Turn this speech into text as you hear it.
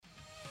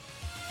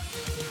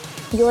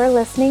You're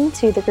listening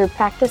to the Group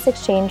Practice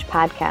Exchange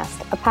podcast,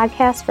 a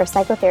podcast for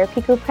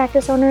psychotherapy group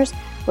practice owners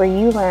where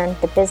you learn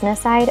the business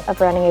side of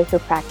running a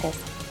group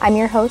practice. I'm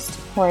your host,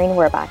 Maureen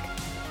Werbach.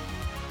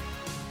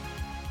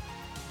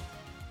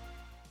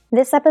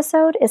 This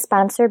episode is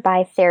sponsored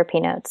by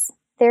Therapy Notes.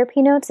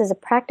 Therapy Notes is a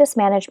practice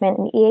management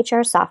and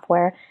EHR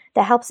software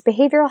that helps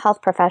behavioral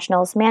health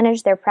professionals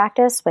manage their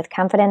practice with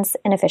confidence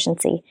and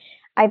efficiency.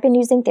 I've been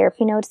using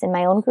Therapy Notes in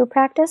my own group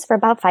practice for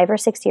about 5 or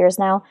 6 years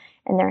now,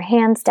 and they're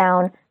hands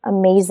down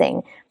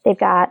amazing. They've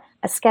got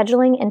a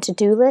scheduling and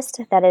to-do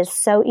list that is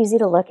so easy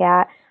to look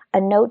at,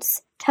 a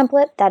notes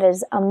template that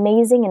is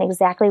amazing and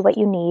exactly what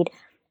you need,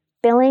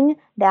 billing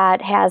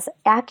that has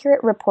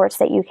accurate reports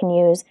that you can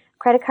use,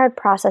 credit card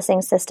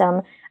processing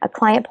system, a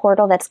client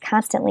portal that's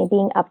constantly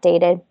being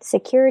updated,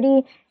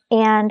 security,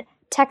 and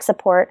tech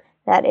support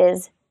that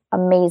is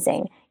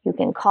amazing. You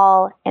can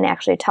call and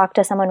actually talk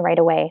to someone right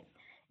away.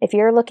 If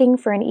you're looking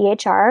for an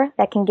EHR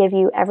that can give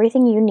you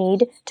everything you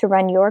need to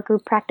run your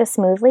group practice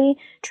smoothly,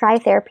 try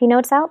Therapy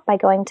Notes out by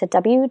going to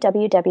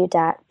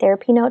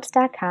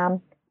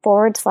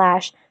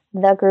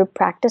www.therapynotes.com/the Group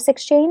Practice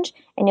Exchange,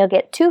 and you'll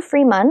get 2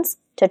 free months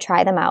to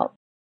try them out.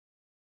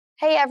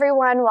 Hey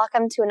everyone,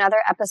 welcome to another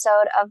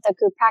episode of the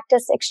Group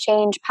Practice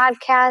Exchange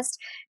podcast.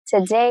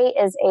 Today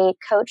is a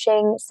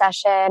coaching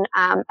session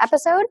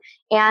episode,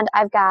 and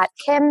I've got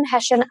Kim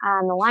Hession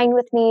on the line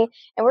with me,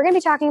 and we're going to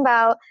be talking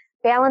about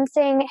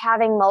balancing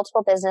having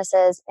multiple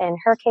businesses. In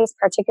her case,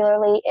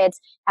 particularly,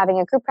 it's having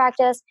a group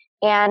practice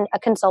and a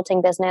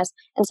consulting business.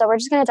 And so we're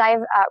just going to dive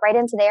right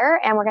into there.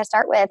 And we're going to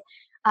start with,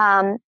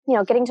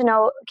 getting to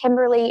know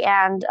Kimberly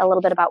and a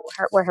little bit about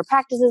where her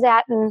practice is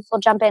at. And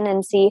we'll jump in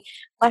and see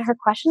what her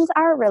questions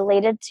are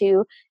related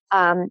to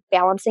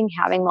balancing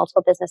having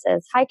multiple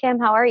businesses. Hi, Kim.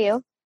 How are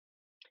you?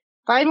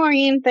 Hi,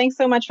 Maureen. Thanks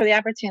so much for the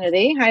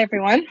opportunity. Hi,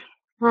 everyone.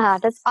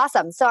 That's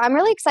awesome. So I'm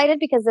really excited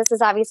because this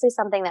is obviously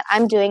something that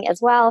I'm doing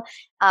as well,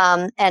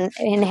 and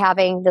in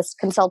having this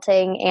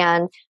consulting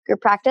and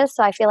group practice.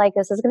 So I feel like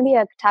this is going to be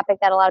a topic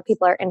that a lot of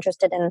people are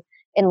interested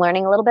in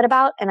learning a little bit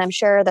about. And I'm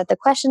sure that the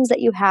questions that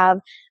you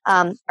have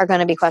are going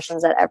to be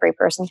questions that every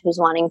person who's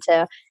wanting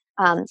to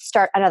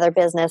start another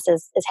business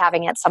is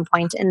having at some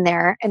point in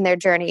their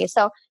journey.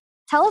 So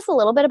tell us a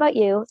little bit about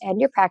you and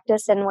your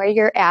practice and where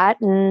you're at,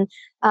 and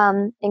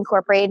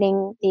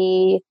incorporating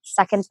the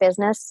second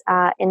business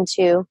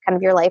into kind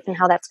of your life and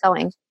how that's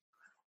going.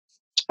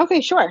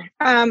 Okay, sure.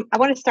 I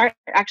want to start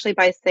actually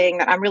by saying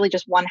that I'm really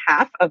just one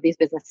half of these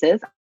businesses.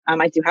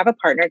 I do have a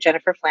partner,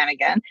 Jennifer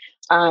Flanagan,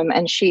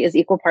 and she is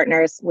equal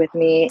partners with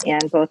me in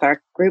both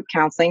our group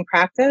counseling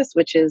practice,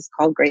 which is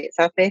called Great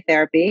South Bay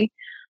Therapy,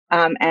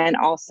 and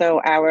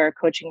also our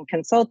coaching and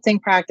consulting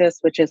practice,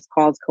 which is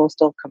called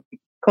Coastal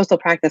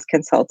Practice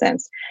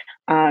Consultants.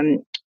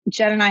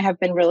 Jen and I have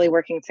been really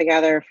working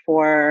together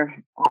for,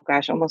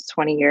 almost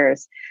 20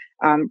 years.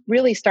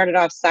 Really started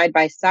off side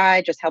by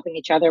side, just helping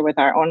each other with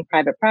our own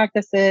private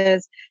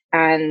practices,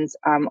 and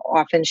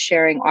often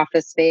sharing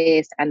office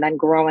space, and then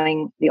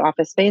growing the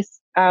office space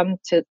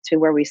to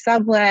where we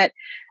sublet.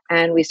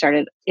 And we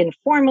started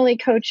informally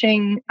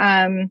coaching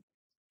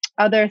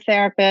other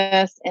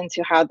therapists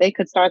into how they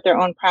could start their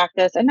own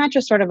practice, and that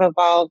just sort of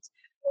evolved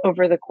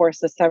over the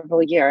course of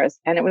several years.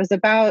 And it was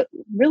about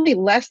really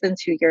less than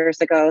 2 years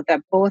ago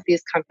that both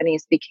these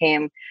companies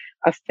became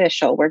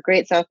official. We're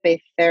Great South Bay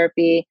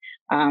Therapy.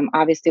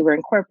 Obviously, we're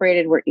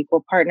incorporated. We're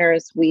equal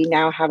partners. We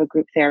now have a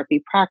group therapy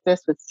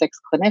practice with 6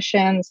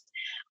 clinicians,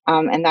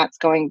 and that's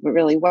going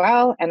really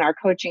well. And our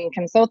coaching and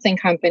consulting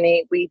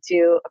company, we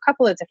do a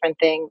couple of different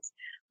things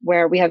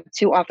where we have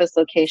 2 office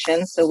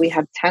locations. So we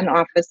have 10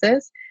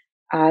 offices.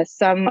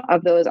 Some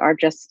of those are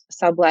just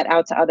sublet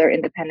out to other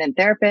independent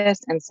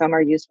therapists, and some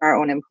are used for our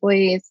own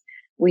employees.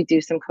 We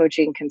do some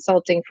coaching and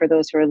consulting for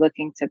those who are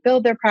looking to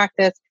build their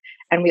practice.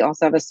 And we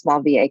also have a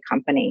small VA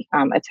company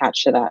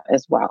attached to that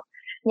as well.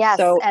 Yes,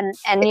 so and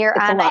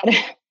you're on,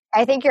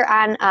 I think you're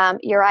on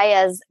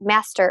Uriah's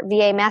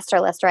VA master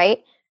list, right?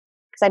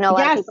 Because I know a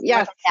lot of people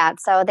look at that.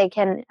 So they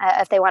can,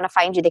 if they want to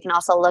find you, they can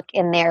also look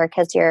in there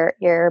because your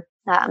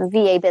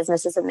VA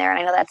business is in there. And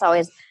I know that's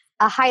always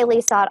a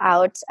highly sought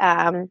out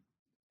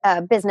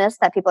business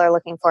that people are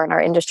looking for in our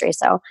industry.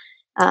 So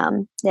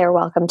they're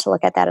welcome to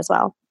look at that as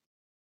well.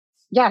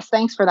 Yes,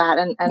 thanks for that,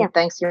 and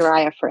thanks,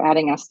 Uriah, for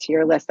adding us to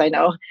your list. I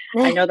know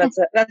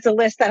that's a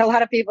list that a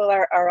lot of people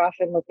are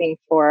often looking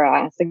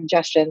for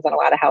suggestions and a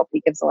lot of help. He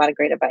gives a lot of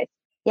great advice.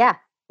 Yeah.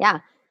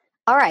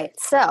 All right,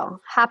 so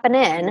hopping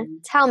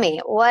in, tell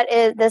me what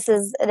is this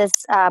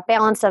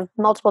balance of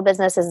multiple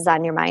businesses is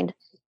on your mind?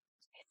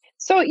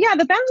 So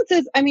the balance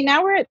is,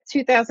 now we're at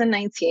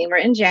 2019, we're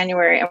in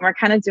January, and we're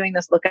kind of doing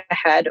this look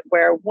ahead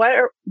where what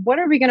are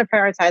we going to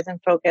prioritize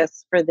and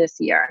focus for this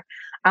year?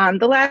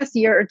 The last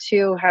year or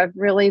two have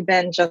really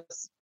been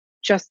just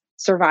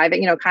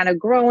surviving, kind of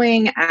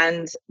growing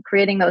and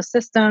creating those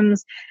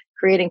systems,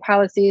 creating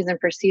policies and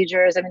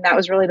procedures. That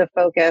was really the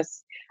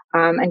focus,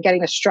 and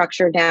getting the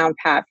structure down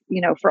pat,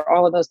 for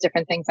all of those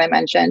different things I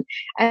mentioned.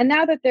 And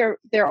now that they're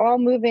all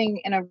moving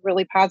in a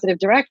really positive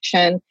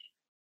direction,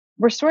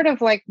 we're sort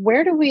of like,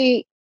 where do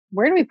we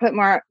where do we put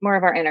more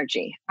of our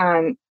energy?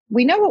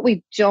 We know what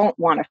we don't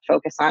want to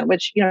focus on,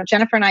 which,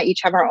 Jennifer and I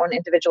each have our own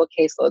individual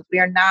caseloads. We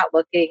are not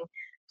looking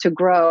to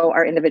grow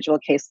our individual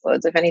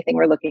caseloads. If anything,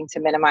 we're looking to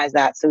minimize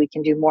that so we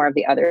can do more of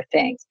the other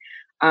things.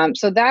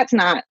 So that's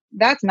not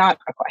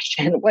a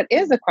question. What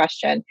is a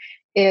question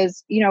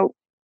is,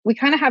 we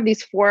kind of have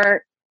these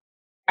four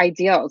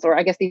ideals, or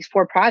I guess these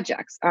four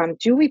projects.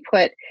 Do we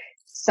put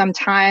some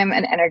time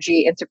and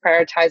energy into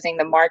prioritizing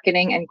the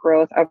marketing and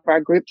growth of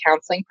our group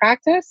counseling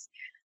practice?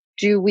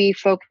 Do we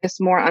focus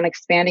more on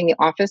expanding the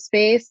office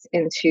space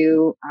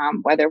into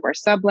whether we're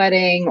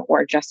subletting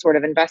or just sort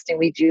of investing?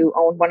 We do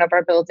own one of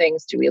our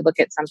buildings. Do we look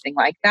at something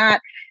like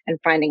that and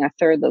finding a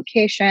third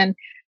location?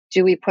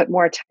 Do we put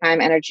more time,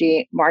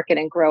 energy, market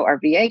and grow our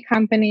VA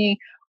company?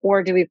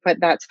 Or do we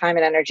put that time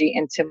and energy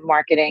into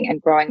marketing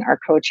and growing our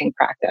coaching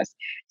practice?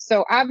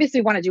 So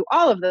obviously we want to do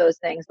all of those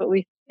things, but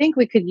we think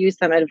we could use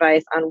some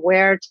advice on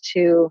where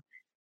to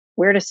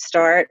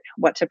start,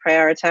 what to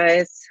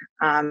prioritize,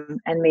 and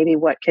maybe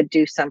what could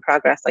do some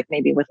progress, like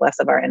maybe with less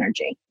of our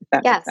energy. If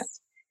that makes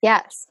sense.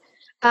 Yes.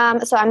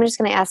 So I'm just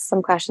going to ask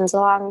some questions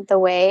along the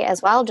way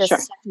as well, just Sure.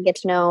 so I can get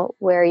to know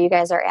where you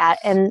guys are at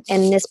in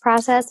this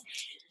process.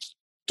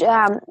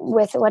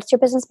 With what's your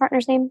business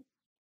partner's name?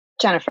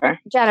 Jennifer.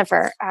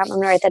 I'm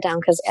going to write that down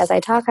because as I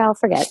talk, I'll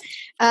forget.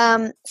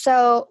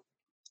 So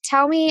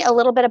tell me a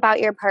little bit about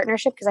your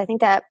partnership, because I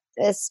think that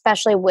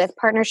especially with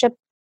partnership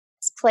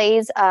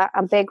plays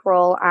a big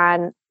role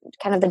on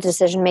kind of the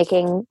decision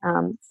making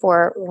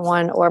for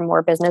one or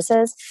more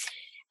businesses.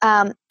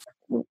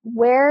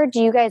 Where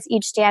do you guys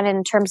each stand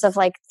in terms of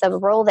like the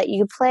role that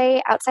you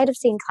play outside of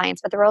seeing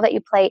clients, but the role that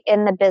you play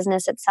in the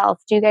business itself?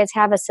 Do you guys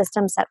have a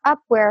system set up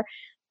where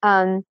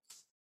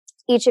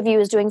each of you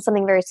is doing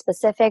something very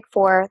specific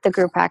for the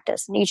group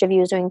practice, and each of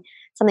you is doing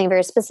something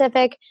very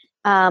specific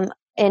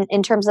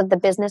in terms of the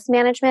business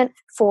management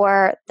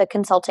for the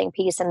consulting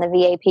piece and the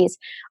VA piece?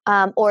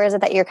 Or is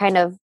it that you're kind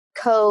of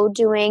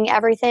co-doing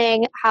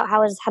everything?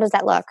 How does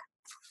that look?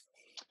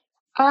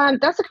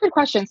 That's a good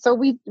question. So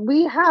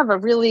we have a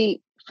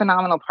really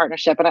phenomenal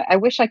partnership, and I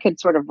wish I could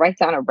sort of write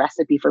down a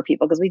recipe for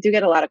people, because we do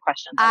get a lot of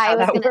questions on how that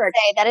works. I was going to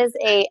say that is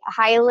a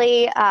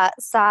highly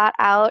sought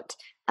out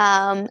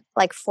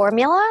like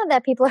formula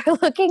that people are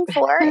looking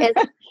for. Is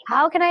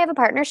how can I have a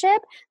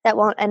partnership that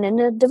won't end in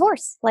a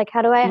divorce? Like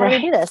how do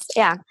we do this?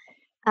 Yeah.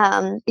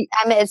 I mean,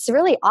 it's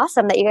really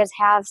awesome that you guys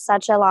have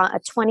such a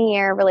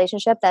 20-year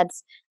relationship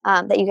that's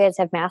that you guys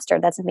have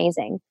mastered. That's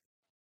amazing.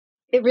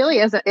 It really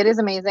is. It is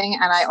amazing.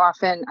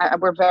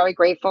 And we're very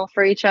grateful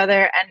for each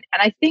other. And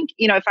I think,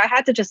 if I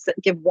had to just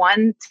give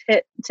one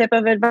tip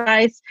of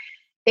advice,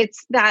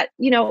 it's that,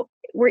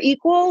 we're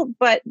equal,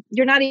 but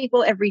you're not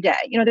equal every day.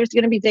 There's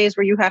going to be days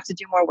where you have to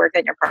do more work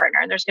than your partner.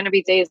 And there's going to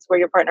be days where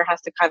your partner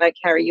has to kind of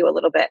carry you a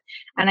little bit.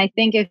 And I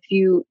think if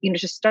you,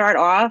 just start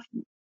off,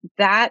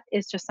 that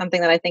is just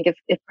something that I think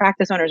if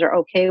practice owners are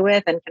okay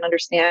with and can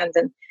understand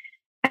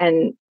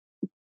and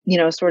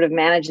sort of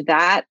manage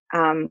that,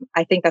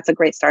 I think that's a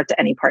great start to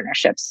any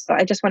partnerships. So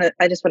I just want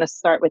to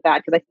start with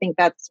that, because I think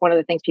that's one of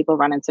the things people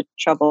run into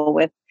trouble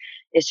with,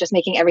 is just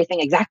making everything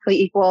exactly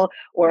equal,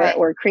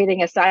 or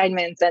creating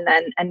assignments and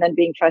then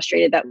being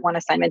frustrated that one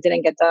assignment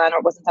didn't get done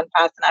or wasn't done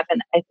fast enough.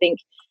 And I think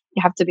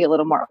you have to be a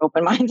little more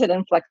open-minded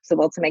and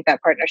flexible to make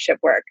that partnership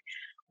work.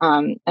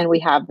 And we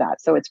have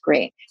that, so it's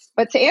great.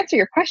 But to answer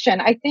your question,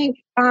 I think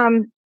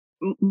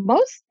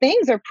most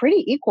things are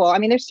pretty equal. I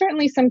mean, there's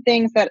certainly some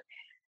things that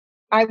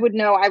I would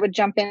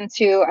jump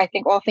into. I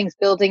think all things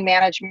building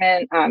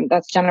management,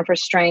 that's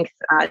Jennifer's strength.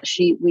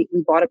 We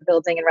bought a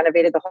building and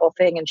renovated the whole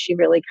thing, and she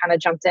really kind of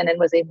jumped in and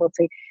was able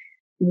to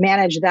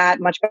manage that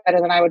much better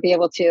than I would be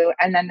able to.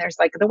 And then there's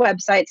like the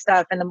website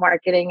stuff and the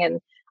marketing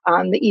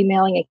and the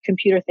emailing and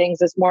computer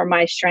things is more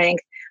my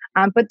strength.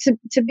 But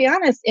to be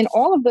honest, in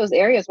all of those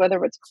areas,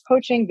 whether it's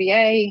coaching,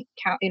 VA,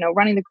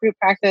 running the group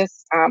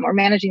practice, or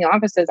managing the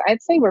offices,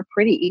 I'd say we're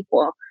pretty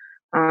equal.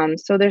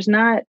 So there's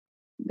not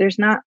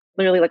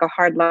literally like a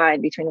hard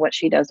line between what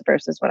she does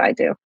versus what I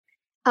do.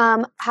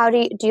 How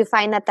do you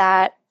find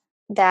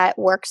that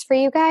works for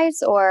you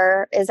guys,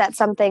 or is that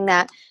something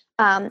that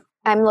I'm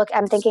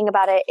thinking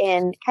about it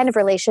in kind of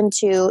relation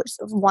to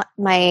what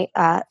my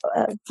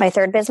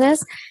third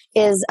business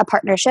is a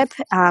partnership,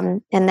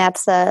 and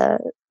that's the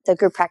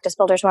Group Practice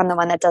Builders one, the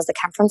one that does the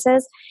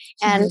conferences.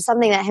 And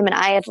something that him and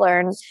I had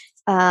learned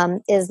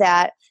is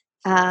that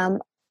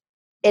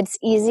it's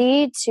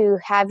easy to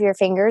have your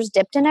fingers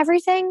dipped in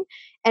everything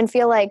and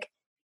feel like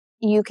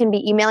you can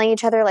be emailing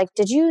each other like,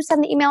 did you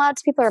send the email out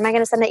to people, or am I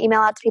going to send the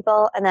email out to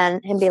people? And then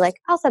him be like,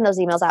 I'll send those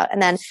emails out.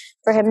 And then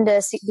for him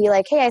to be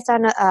like, hey, I saw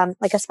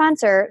like a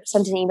sponsor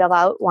sent an email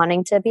out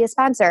wanting to be a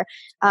sponsor.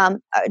 Do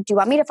you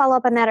want me to follow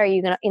up on that? Or are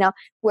you going to,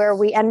 where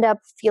we end up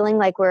feeling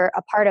like we're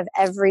a part of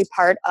every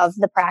part of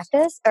the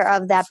practice or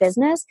of that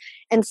business.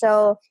 And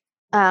so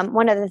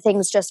one of the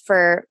things, just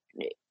for,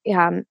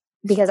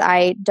 because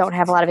I don't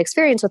have a lot of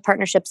experience with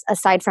partnerships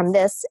aside from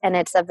this, and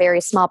it's a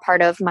very small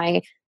part of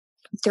my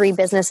 3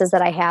 businesses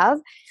that I have.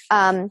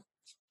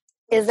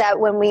 is that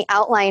when we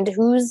outlined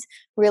who's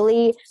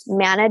really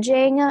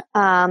managing,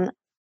 and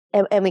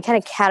we kind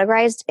of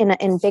categorized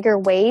in bigger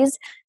ways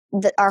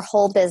our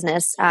whole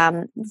business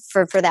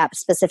for that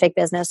specific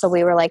business. So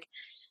we were like,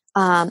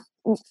 and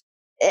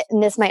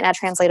this might not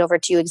translate over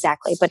to you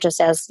exactly, but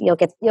just as you'll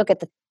get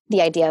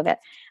the idea of it.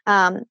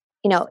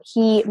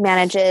 He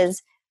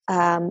manages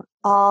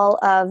all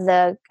of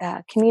the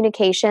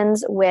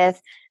communications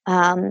with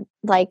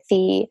like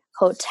the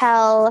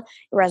hotel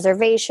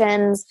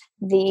reservations,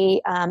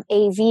 the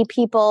AV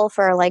people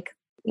for like,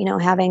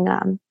 having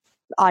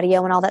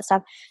audio and all that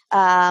stuff.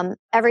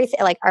 Everything,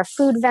 like our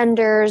food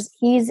vendors,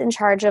 he's in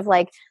charge of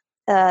like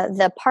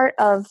the part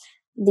of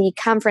the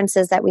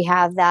conferences that we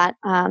have that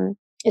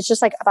it's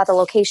just like about the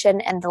location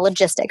and the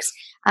logistics.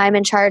 I'm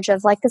in charge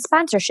of like the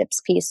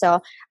sponsorships piece. So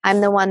I'm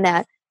the one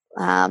that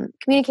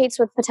communicates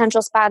with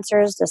potential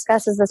sponsors,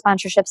 discusses the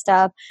sponsorship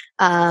stuff,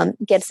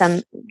 gets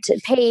them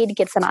paid,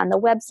 gets them on the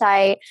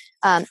website.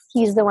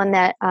 He's the one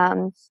that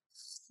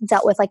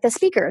dealt with like the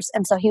speakers.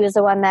 And so he was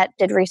the one that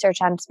did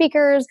research on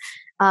speakers,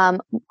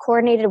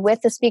 coordinated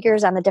with the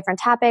speakers on the different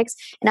topics.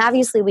 And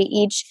obviously we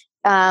each,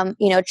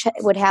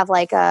 would have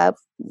like at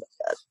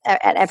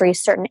every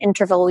certain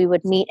interval, we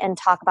would meet and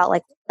talk about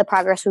like the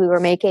progress we were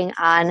making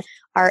on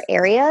our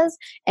areas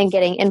and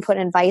getting input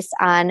and advice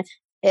on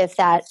if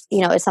that,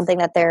 is something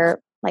that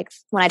they're like,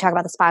 when I talk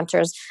about the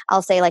sponsors,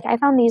 I'll say like, I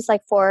found these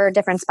like 4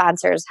 different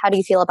sponsors. How do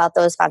you feel about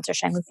those sponsors?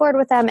 Should I move forward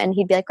with them? And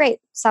he'd be like, great,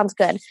 sounds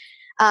good.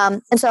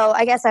 And so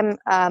I guess I'm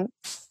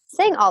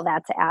saying all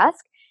that to ask,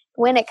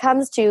 when it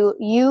comes to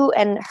you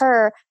and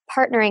her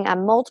partnering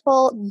on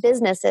multiple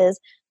businesses,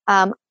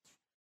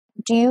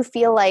 do you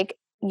feel like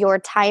your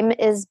time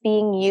is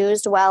being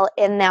used well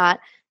in that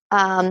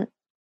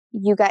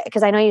you guys,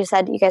 because I know you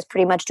said you guys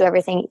pretty much do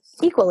everything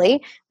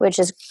equally, which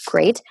is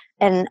great.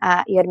 And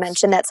you had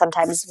mentioned that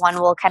sometimes one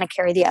will kind of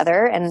carry the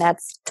other, and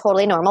that's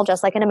totally normal,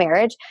 just like in a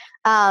marriage.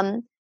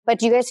 But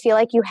do you guys feel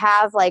like you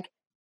have like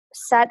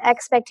set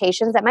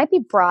expectations that might be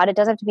broad? It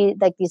doesn't have to be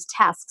like these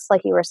tasks,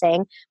 like you were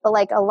saying, but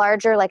like a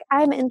larger, like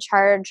I'm in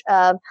charge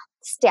of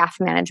staff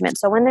management.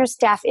 So when there's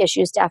staff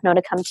issues, staff know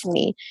to come to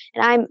me,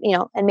 and I'm,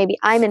 and maybe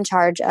I'm in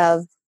charge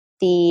of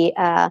the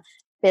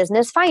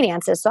business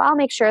finances. So I'll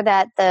make sure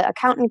that the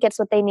accountant gets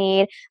what they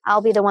need.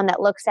 I'll be the one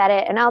that looks at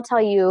it, and I'll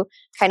tell you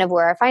kind of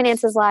where our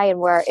finances lie and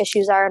where our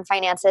issues are in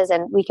finances,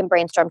 and we can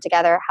brainstorm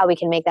together how we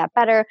can make that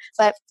better.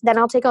 But then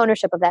I'll take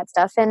ownership of that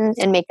stuff and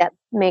make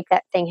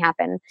that thing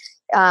happen.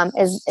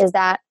 Is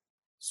that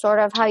sort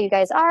of how you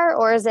guys are,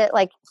 or is it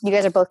like you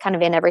guys are both kind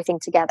of in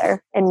everything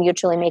together and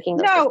mutually making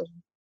those decisions?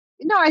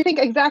 No, I think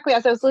exactly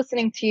as I was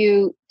listening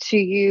to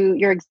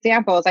your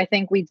examples, I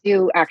think we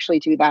do actually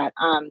do that.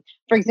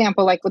 For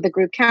example, like with the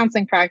group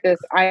counseling practice,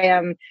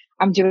 I'm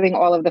doing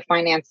all of the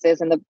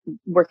finances and the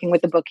working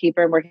with the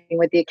bookkeeper and working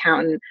with the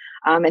accountant,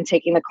 and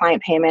taking the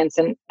client payments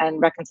and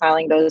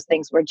reconciling those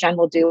things, where Jen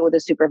will do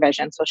the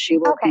supervision. So she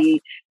will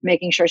be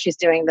making sure she's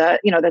doing that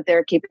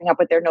they're keeping up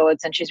with their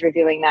notes and she's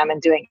reviewing them and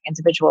doing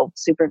individual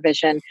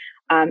supervision.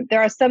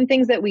 There are some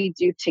things that we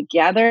do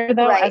together,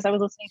 though, as I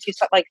was listening to you.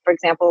 So, like, for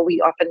example,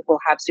 we often will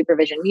have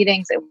supervision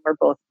meetings and we're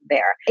both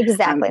there.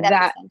 Exactly.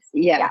 That makes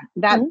sense.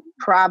 That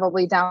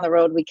probably down the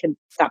road we could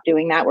stop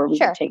doing that, where we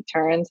can take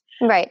turns.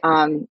 Right.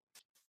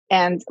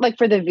 And like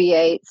for the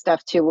VA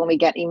stuff too, when we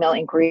get email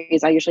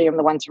inquiries, I usually am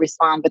the one to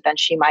respond, but then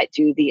she might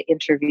do the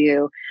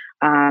interview.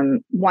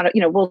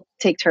 We'll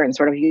take turns,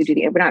 sort of.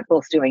 We're not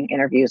both doing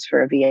interviews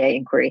for a VA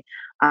inquiry,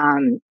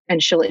 and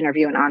she'll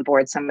interview and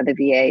onboard some of the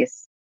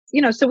VAs.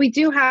 So we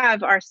do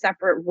have our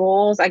separate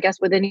roles, I guess,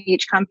 within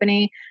each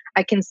company.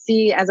 I can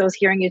see, as I was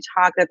hearing you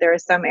talk, that there are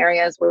some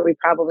areas where we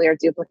probably are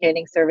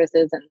duplicating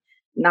services and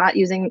not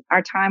using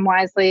our time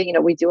wisely.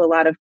 We do a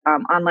lot of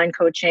online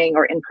coaching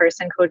or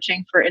in-person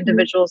coaching for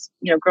individuals,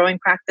 growing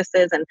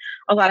practices. And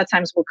a lot of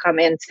times we'll come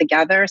in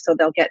together. So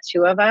they'll get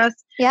 2 of us.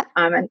 Yeah.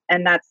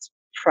 And that's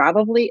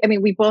probably,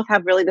 we both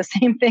have really the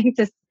same thing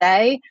to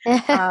say.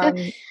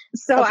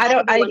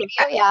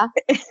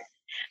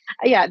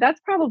 Yeah, that's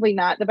probably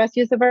not the best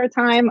use of our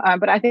time.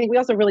 But I think we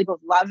also really both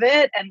love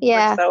it. And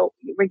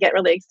we get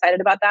really excited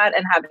about that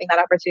and having that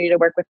opportunity to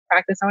work with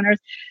practice owners.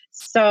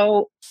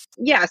 So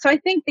I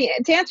think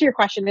to answer your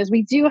question is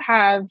we do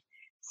have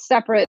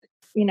separate,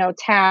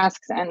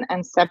 tasks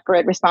and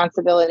separate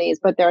responsibilities,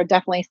 but there are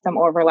definitely some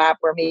overlap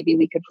where maybe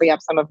we could free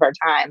up some of our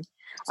time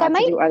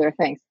to do other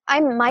things. I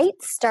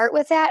might start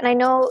with that. And I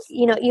know,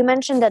 you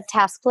mentioned a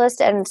task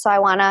list. And so I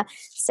want to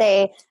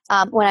say,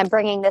 when I'm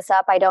bringing this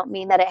up, I don't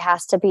mean that it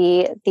has to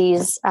be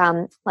these,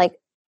 like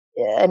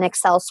an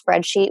Excel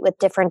spreadsheet with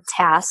different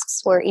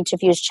tasks where each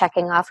of you is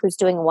checking off who's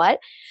doing what.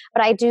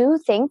 But I do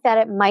think that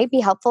it might be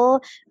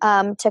helpful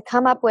to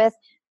come up with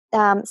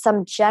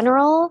some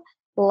general,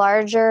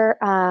 larger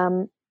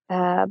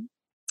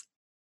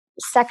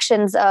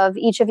sections of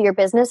each of your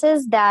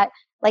businesses that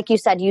like you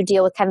said, you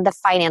deal with kind of the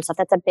finance stuff.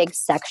 That's a big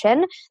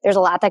section. There's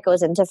a lot that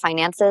goes into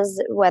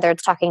finances, whether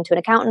it's talking to an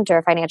accountant or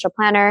a financial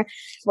planner,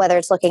 whether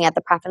it's looking at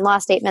the profit and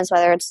loss statements,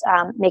 whether it's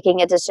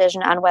making a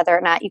decision on whether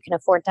or not you can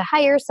afford to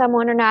hire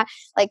someone or not.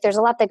 Like there's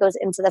a lot that goes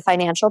into the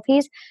financial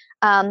piece.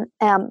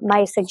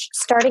 My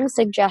starting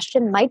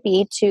suggestion might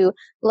be to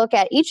look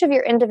at each of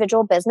your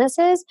individual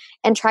businesses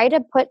and try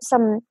to put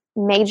some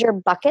major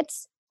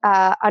buckets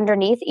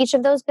underneath each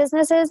of those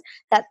businesses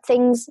that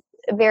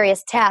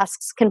various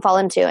tasks can fall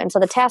into. And so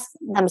the tasks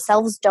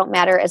themselves don't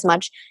matter as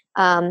much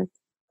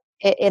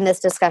in this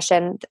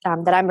discussion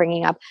that I'm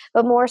bringing up,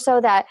 but more so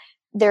that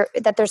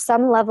there's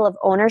some level of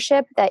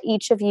ownership that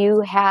each of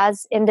you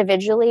has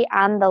individually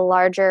on the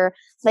larger,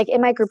 like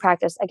in my group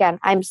practice. Again,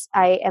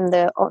 I am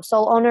the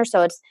sole owner,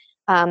 so it's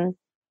on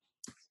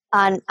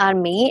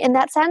me in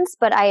that sense.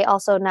 But I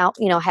also now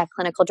have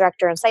clinical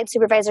director and site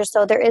supervisor,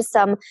 so there is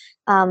some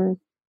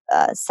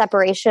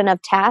separation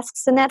of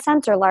tasks in that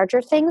sense, or larger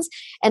things.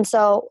 And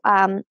so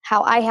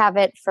how I have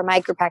it for my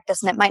group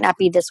practice, and it might not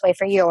be this way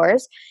for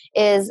yours,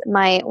 is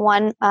my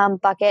one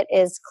bucket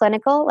is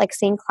clinical, like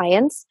seeing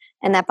clients.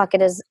 And that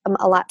bucket is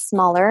a lot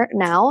smaller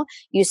now.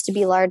 Used to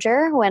be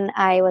larger when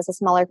I was a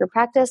smaller group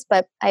practice,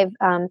 but I've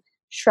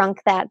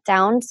shrunk that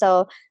down.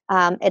 So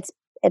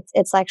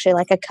it's actually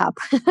like a cup.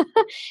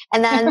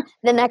 And then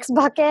the next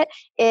bucket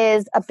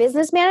is a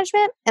business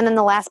management. And then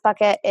the last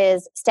bucket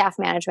is staff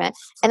management.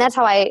 And that's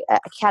how I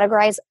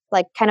categorize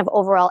like kind of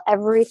overall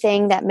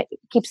everything that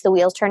keeps the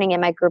wheels turning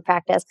in my group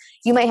practice.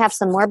 You might have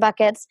some more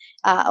buckets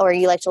or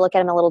you like to look at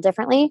them a little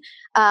differently.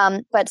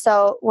 But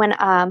so when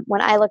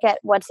I look at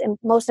what's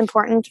most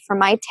important for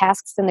my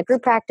tasks in the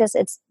group practice,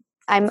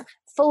 I'm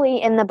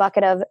fully in the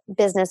bucket of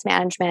business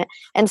management.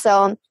 And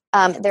so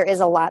there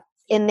is a lot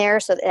in there.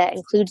 So that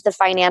includes the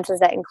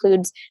finances, that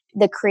includes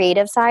the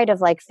creative side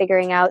of like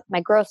figuring out my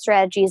growth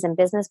strategies and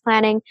business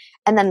planning.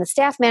 And then the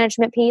staff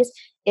management piece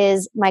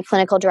is my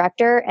clinical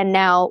director. And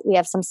now we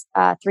have some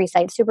 3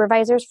 site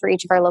supervisors for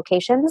each of our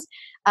locations.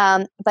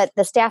 But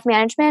the staff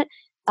management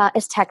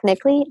is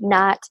technically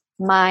not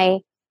my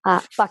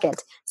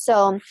bucket.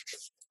 So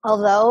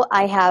although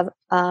I have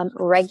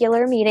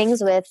regular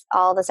meetings with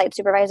all the site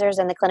supervisors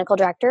and the clinical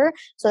director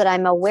so that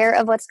I'm aware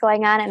of what's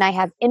going on and I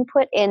have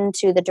input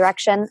into the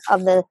direction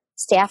of the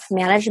staff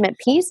management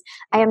piece,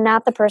 I am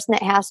not the person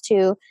that has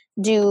to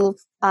do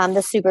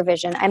the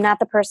supervision. I'm not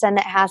the person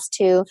that has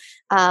to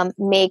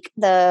make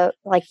the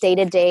like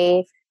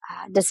day-to-day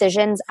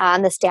decisions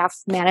on the staff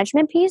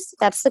management piece.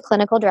 That's the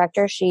clinical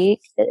director. She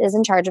is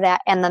in charge of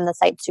that. And then the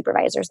site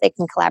supervisors, they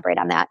can collaborate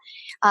on that.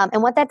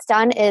 And what that's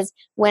done is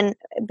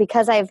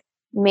because I've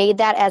made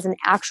that as an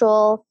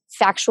actual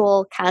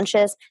factual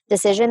conscious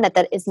decision that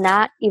is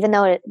not, even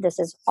though this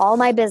is all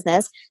my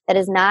business, that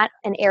is not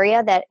an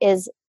area that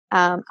is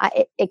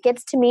it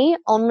gets to me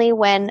only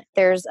when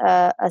there's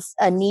a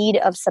need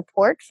of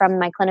support from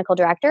my clinical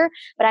director,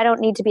 but I don't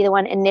need to be the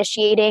one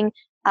initiating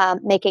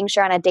making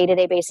sure on a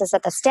day-to-day basis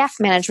that the staff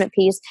management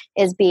piece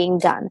is being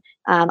done.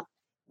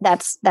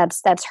 That's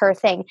her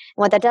thing. And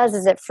what that does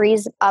is it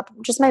frees up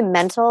just my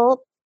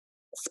mental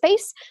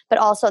space, but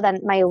also then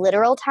my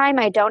literal time.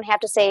 I don't have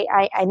to say,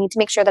 I need to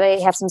make sure that I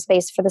have some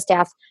space for the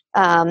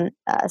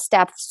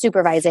staff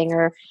supervising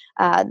or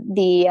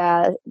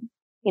the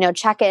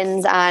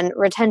check-ins on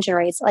retention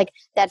rates. Like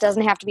that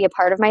doesn't have to be a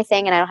part of my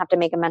thing, and I don't have to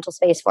make a mental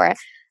space for it.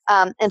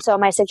 And so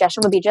my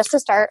suggestion would be just to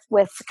start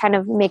with kind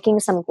of making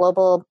some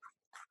global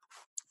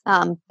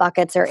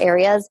buckets or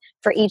areas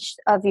for each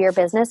of your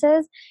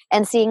businesses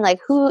and seeing like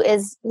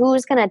who's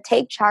going to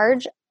take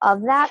charge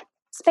of that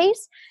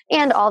space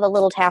and all the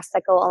little tasks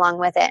that go along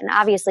with it. And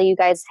obviously you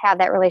guys have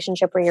that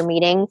relationship where you're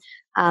meeting.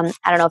 I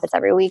don't know if it's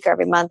every week or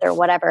every month or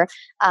whatever,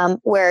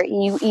 where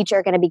you each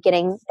are going to be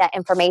getting that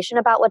information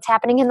about what's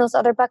happening in those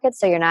other buckets.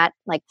 So you're not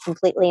like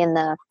completely in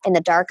the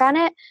dark on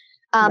it.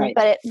 Right.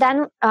 But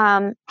it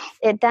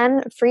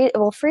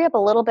will free up a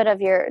little bit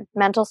of your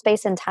mental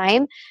space and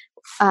time,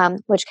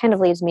 which kind of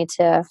leads me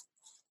to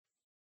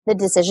the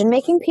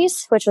decision-making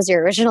piece, which was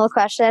your original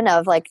question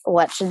of like,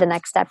 what should the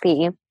next step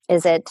be?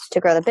 Is it to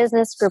grow the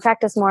business, group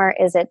practice more?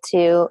 Is it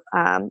to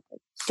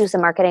do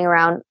some marketing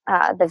around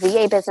the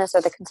VA business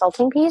or the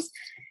consulting piece?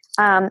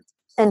 And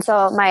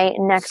so my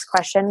next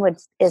question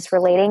is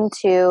relating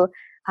to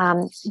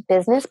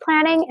business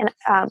planning. And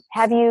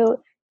have you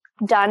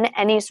done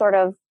any sort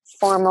of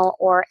formal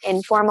or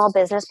informal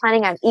business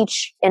planning on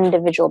each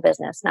individual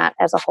business, not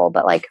as a whole,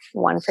 but like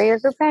one for your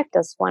group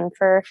practice, one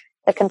for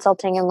the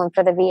consulting, and one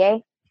for the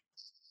VA?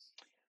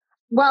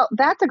 Well,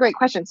 that's a great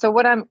question. So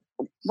what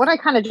I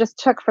kind of just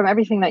took from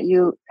everything that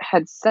you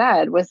had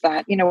said was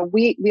that,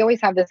 we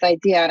always have this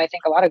idea, and I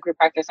think a lot of group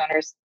practice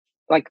owners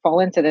like fall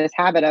into this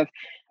habit of,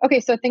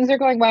 okay, so things are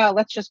going well,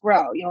 let's just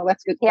grow,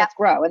 let's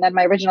grow. And then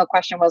my original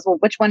question was, well,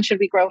 which one should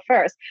we grow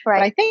first? Right.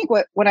 But I think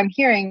what I'm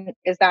hearing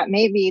is that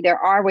maybe there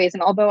are ways,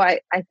 and although I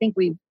think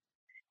we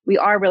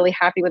are really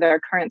happy with our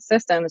current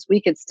systems,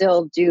 we could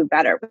still do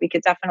better. We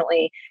could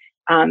definitely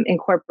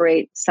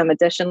incorporate some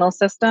additional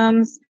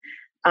systems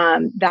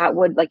that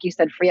would, like you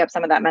said, free up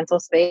some of that mental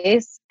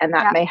space, and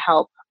that may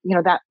help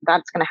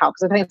that's going to help.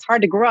 So I think it's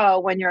hard to grow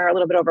when you're a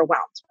little bit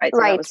overwhelmed, right?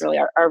 So that was Right. really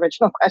our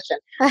original question.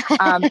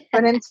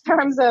 But in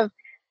terms of,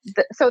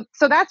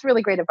 so that's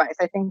really great advice.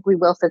 I think we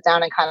will sit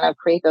down and kind of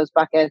create those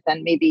buckets,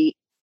 and maybe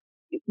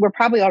we're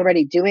probably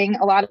already doing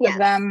a lot of Yes,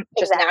 them.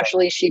 Just exactly.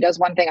 naturally, she does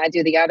one thing, I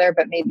do the other,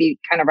 but maybe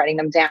kind of writing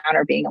them down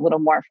or being a little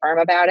more firm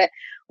about it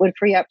would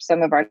free up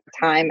some of our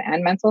time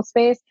and mental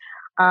space.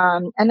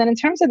 And then in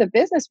terms of the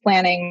business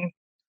planning,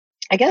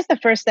 I guess the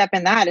first step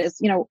in that is,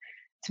 to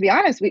be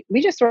honest,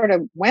 we just sort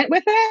of went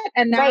with it.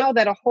 And now Right.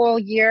 that a whole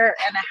year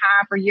and a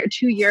half or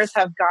 2 years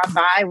have gone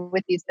by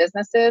with these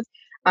businesses,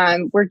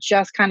 we're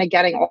just kind of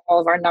getting all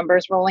of our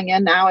numbers rolling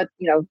in now,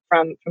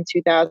 from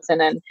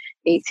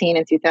 2018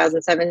 and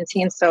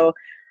 2017. So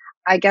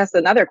I guess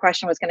another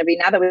question was going to be,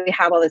 now that we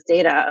have all this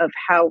data of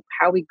how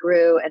we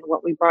grew and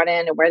what we brought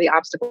in and where the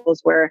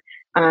obstacles were.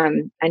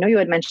 I know you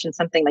had mentioned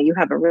something that you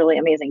have a really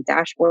amazing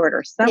dashboard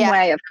or some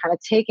way of kind of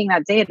taking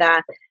that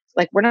data.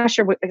 Like, we're not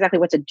sure exactly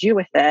what to do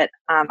with it,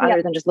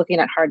 other than just looking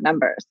at hard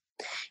numbers.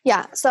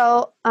 Yeah.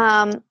 So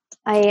I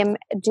am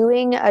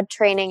doing a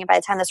training. By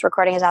the time this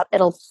recording is out,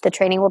 the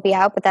training will be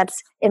out, but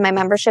that's in my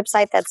membership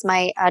site. That's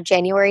my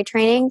January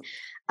training,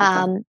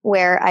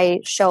 where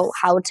I show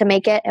how to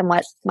make it and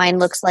what mine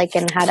looks like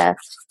and how to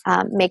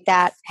make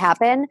that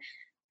happen.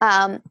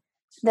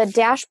 The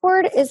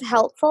dashboard is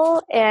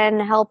helpful in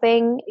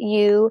helping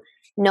you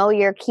know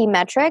your key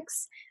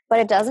metrics, but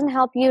it doesn't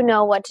help you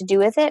know what to do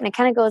with it. And it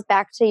kind of goes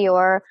back to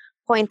your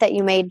point that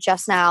you made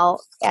just now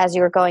as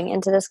you were going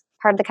into this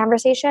part of the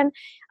conversation,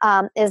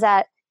 is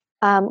that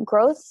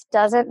growth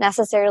doesn't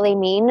necessarily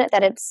mean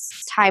that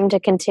it's time to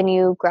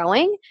continue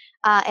growing.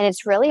 And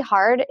it's really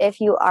hard if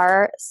you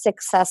are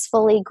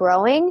successfully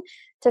growing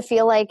to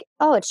feel like,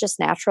 oh, it's just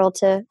natural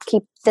to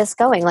keep this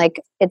going.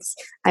 Like,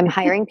 I'm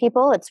hiring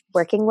people, it's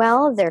working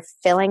well, they're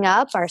filling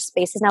up, our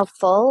space is now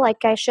full.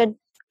 Like, I should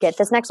get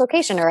this next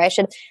location, or I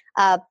should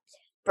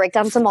break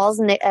down some walls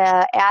and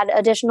add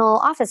additional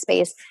office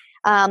space.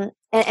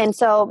 And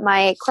so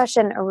my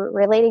question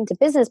relating to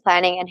business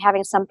planning and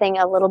having something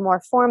a little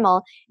more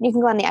formal, you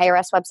can go on the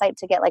IRS website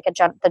to get like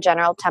the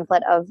general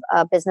template of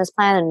a business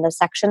plan and the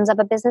sections of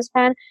a business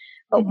plan.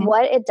 But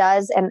what it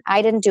does, and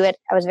I didn't do it,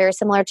 I was very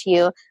similar to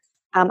you.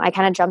 I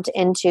kind of jumped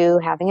into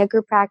having a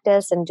group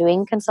practice and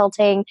doing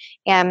consulting,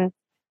 and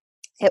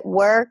it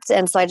worked.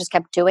 And so I just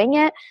kept doing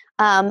it.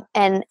 And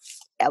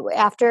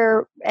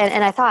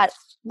I thought,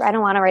 I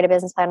don't want to write a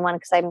business plan one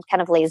because I'm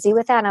kind of lazy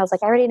with that. And I was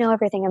like, I already know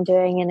everything I'm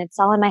doing and it's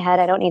all in my head.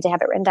 I don't need to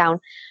have it written down.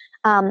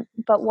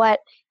 But what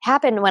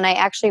happened when I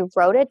actually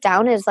wrote it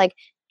down is like,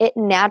 it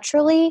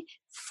naturally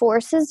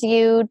forces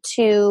you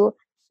to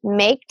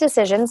make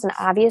decisions. And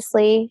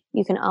obviously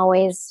you can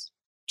always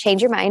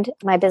change your mind.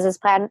 My business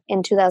plan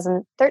in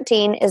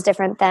 2013 is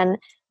different than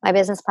my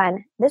business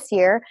plan this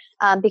year,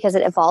 because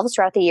it evolves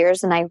throughout the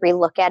years. And I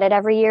relook at it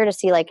every year to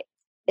see, like,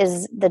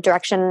 is the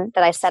direction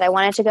that I said I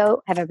wanted to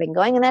go, have I been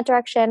going in that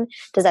direction?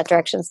 Does that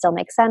direction still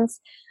make sense?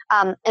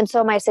 And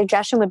so my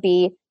suggestion would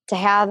be to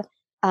have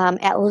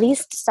at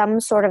least some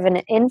sort of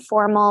an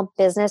informal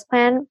business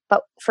plan,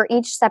 but for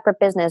each separate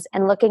business,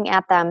 and looking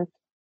at them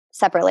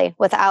separately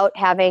without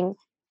having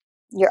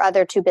your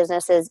other two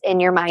businesses in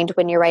your mind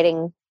when you're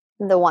writing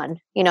the one.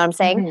 You know what I'm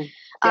saying?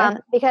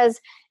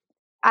 Because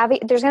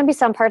there's going to be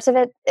some parts of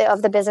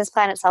the business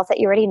plan itself that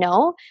you already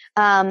know,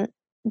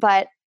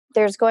 but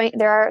there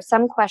are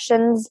some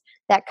questions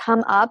that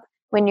come up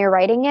when you're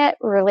writing it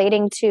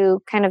relating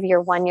to kind of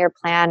your 1-year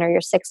plan or your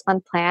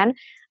 6-month plan,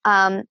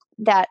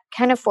 that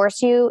kind of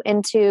force you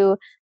into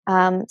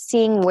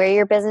seeing where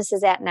your business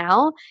is at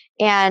now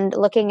and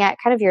looking at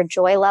kind of your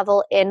joy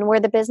level in where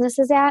the business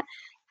is at.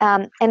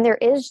 And there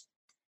is,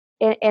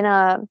 in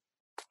a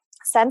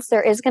sense,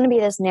 there is going to be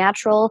this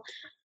natural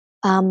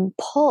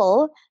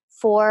pull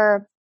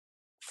for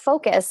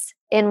focus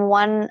in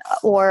one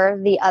or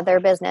the other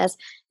business.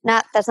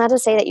 That's not to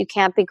say that you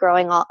can't be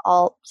growing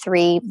all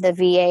three, the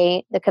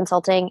VA, the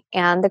consulting,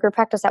 and the group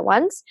practice at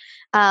once.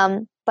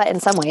 But in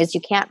some ways, you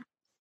can't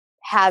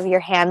have your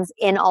hands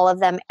in all of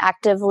them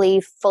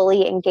actively,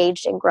 fully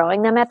engaged in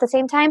growing them at the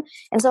same time.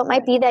 And so it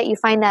might be that you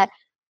find that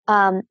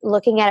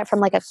looking at it from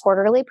like a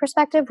quarterly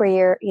perspective, where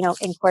you're,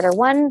 in quarter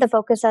one, the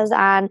focus is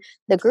on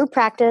the group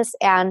practice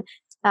and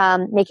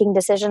making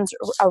decisions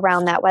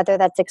around that, whether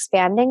that's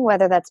expanding,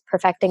 whether that's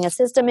perfecting a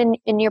system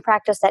in your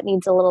practice that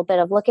needs a little bit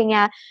of looking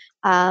at,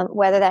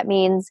 whether that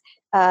means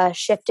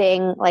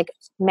shifting like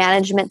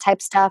management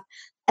type stuff.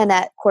 And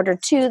that quarter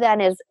two then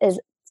is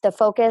the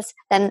focus.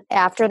 Then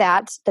after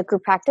that, the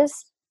group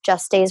practice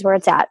just stays where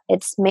it's at.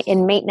 It's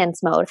in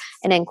maintenance mode.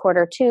 And in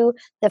quarter two,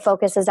 the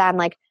focus is on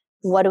like,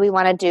 what do we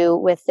want to do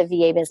with the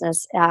VA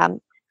business?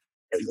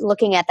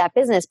 Looking at that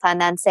business plan,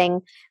 then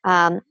saying,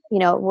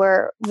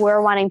 we're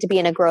wanting to be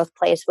in a growth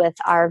place with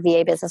our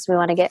VA business. We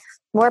want to get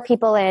more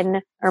people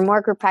in, or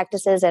more group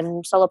practices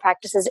and solo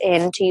practices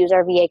in to use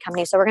our VA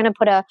company. So we're going to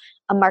put a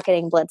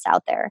marketing blitz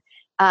out there.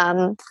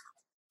 And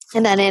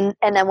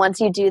then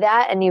once you do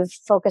that and you've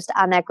focused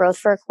on that growth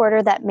for a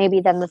quarter, that maybe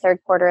then the third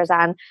quarter is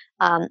on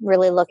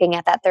really looking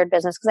at that third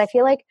business. Because I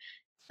feel like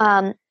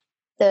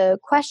the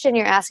question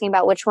you're asking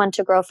about which one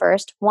to grow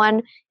first,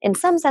 one, in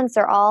some sense,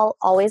 they're all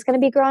always going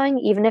to be growing,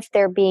 even if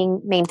they're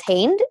being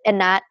maintained and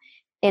not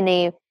in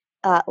a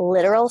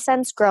literal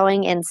sense,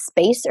 growing in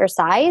space or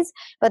size,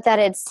 but that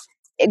it's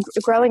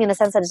growing in the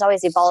sense that it's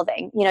always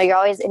evolving. You're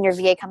always in your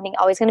VA company,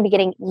 always going to be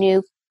getting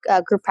new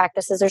group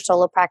practices or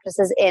solo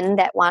practices in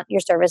that want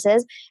your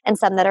services, and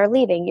some that are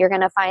leaving. You're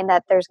going to find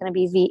that there's going to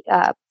be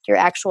your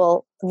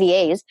actual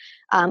VAs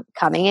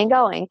coming and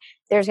going.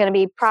 There's going to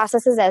be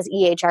processes as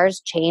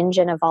EHRs change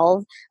and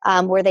evolve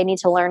where they need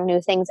to learn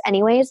new things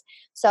anyways.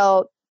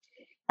 So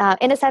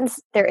in a sense,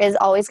 there is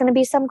always going to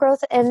be some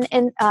growth in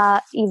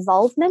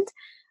evolvement.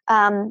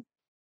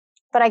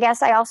 But I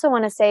guess I also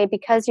want to say,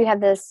 because you have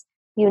this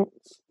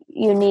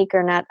unique,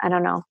 or not, I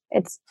don't know,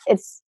 it's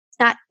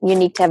not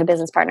unique to have a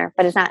business partner,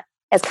 but it's not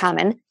as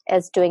common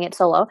as doing it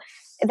solo,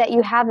 that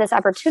you have this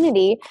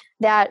opportunity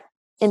that,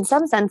 in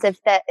some sense,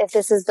 if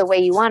this is the way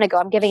you want to go,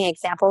 I'm giving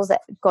examples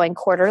that going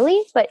quarterly,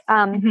 but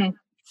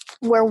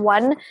where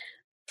one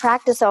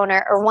practice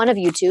owner, or one of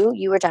you two,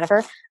 you or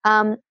Jennifer,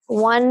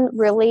 one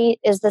really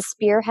is the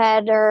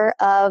spearheader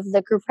of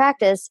the group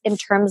practice in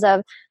terms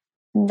of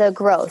the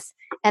growth,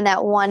 and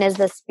that one is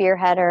the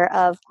spearheader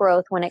of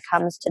growth when it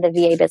comes to the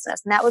VA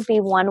business. And that would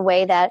be one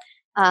way that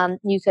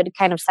you could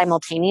kind of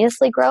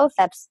simultaneously grow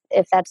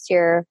if that's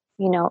your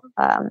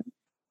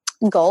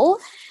goal.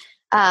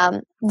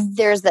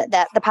 There's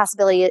that the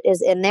possibility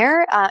is in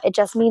there. It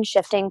just means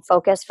shifting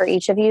focus for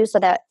each of you, so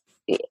that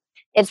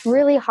it's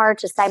really hard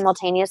to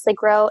simultaneously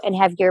grow and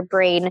have your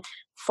brain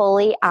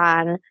fully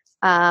on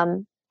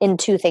in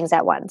two things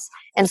at once.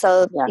 And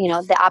so,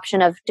 the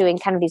option of doing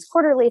kind of these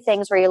quarterly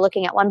things where you're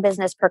looking at one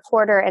business per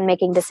quarter and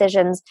making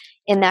decisions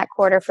in that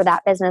quarter for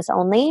that business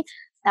only,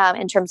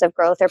 in terms of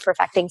growth or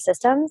perfecting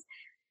systems,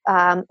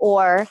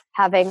 or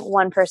having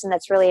one person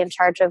that's really in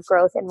charge of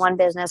growth in one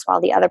business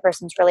while the other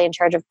person's really in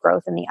charge of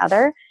growth in the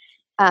other.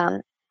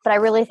 But I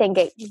really think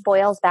it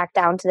boils back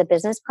down to the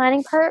business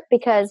planning part,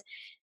 because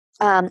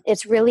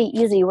it's really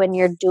easy when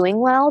you're doing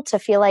well to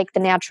feel like the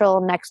natural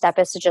next step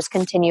is to just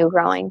continue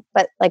growing.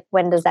 But like,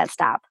 when does that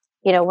stop?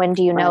 When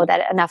do you know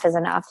that enough is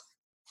enough?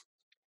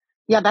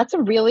 Yeah, that's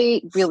a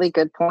really, really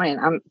good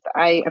point.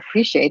 I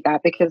appreciate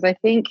that, because I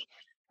think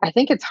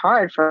it's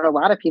hard for a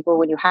lot of people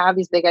when you have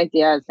these big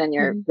ideas and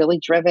you're really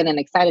driven and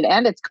excited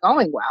and it's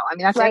going well. I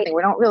mean, that's the thing.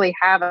 We don't really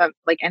have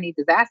any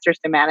disasters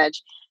to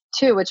manage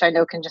too, which I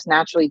know can just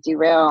naturally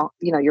derail,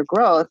 your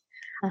growth.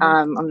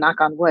 I'm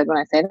knock on wood when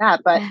I say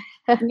that, but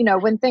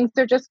when things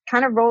are just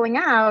kind of rolling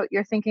out,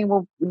 you're thinking,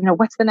 well,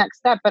 what's the next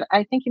step? But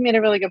I think you made a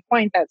really good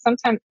point that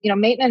sometimes,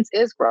 maintenance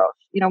is growth.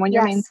 When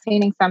you're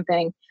maintaining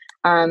something,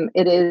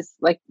 it is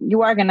like,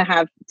 you are going to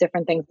have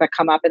different things that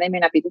come up, and they may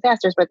not be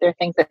disasters, but they're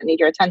things that need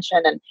your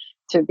attention, and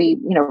to be,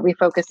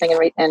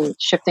 refocusing and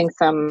shifting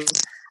some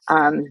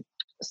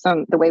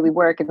the way we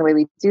work and the way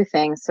we do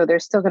things. So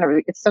it's still going to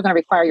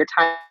require your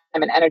time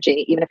and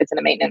energy, even if it's in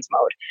a maintenance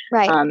mode.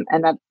 Right.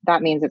 And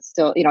that means it's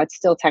still, it's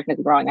still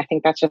technically growing. I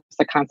think that's just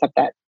a concept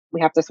that we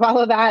have to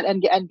swallow that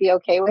and be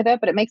okay with it.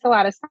 But it makes a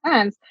lot of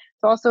sense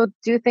to also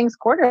do things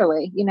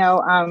quarterly,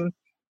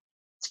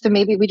 so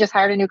maybe we just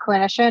hired a new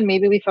clinician.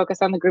 Maybe we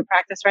focus on the group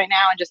practice right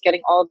now and just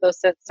getting all of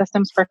those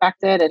systems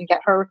perfected and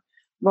get her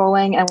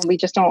rolling. And we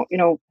just don't,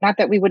 not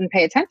that we wouldn't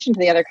pay attention to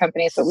the other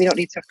companies, but we don't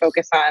need to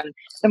focus on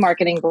the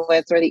marketing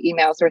blitz or the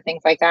emails or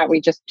things like that. We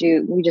just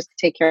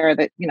take care of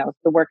the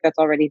work that's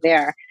already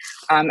there.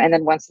 And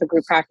then once the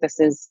group practice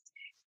is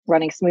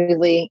running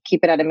smoothly,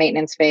 keep it at a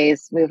maintenance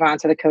phase, move on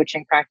to the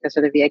coaching practice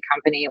or the VA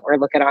company, or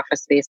look at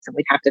office space, and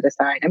we'd have to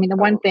decide. I mean, the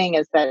one thing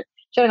is that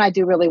Jen and I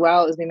do really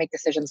well is we make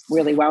decisions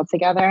really well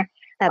together.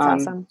 That's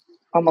awesome.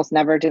 Almost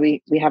never do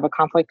we have a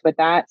conflict with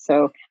that.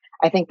 So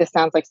I think this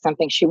sounds like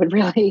something she would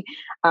really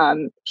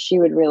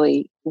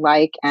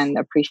like and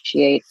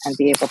appreciate, and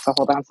be able to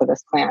hold on to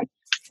this plan.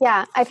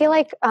 Yeah, I feel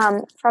like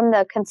from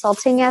the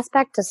consulting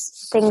aspect,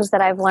 just things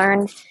that I've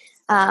learned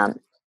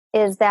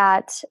is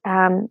that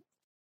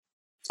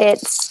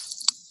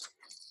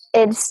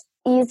it's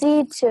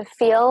easy to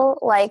feel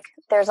like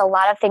there's a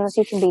lot of things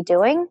you can be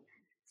doing.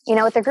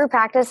 With the group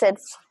practice,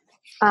 it's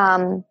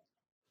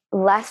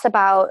less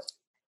about,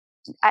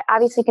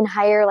 obviously you can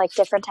hire like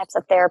different types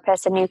of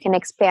therapists, and you can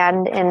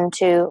expand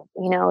into,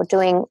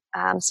 doing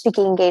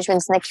speaking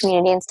engagements in the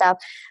community and stuff.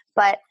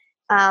 But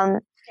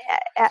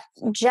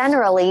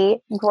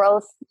generally,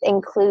 growth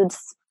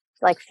includes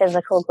like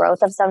physical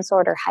growth of some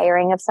sort or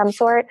hiring of some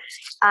sort.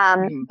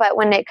 But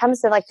when it comes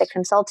to like the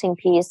consulting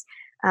piece,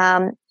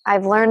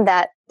 I've learned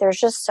that there's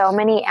just so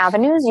many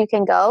avenues you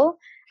can go.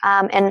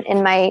 And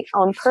in my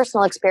own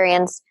personal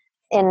experience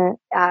in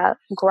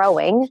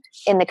growing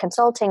in the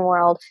consulting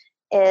world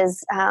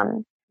is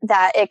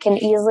that it can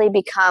easily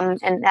become,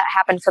 and that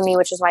happened for me,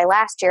 which is why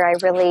last year I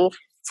really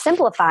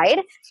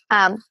simplified,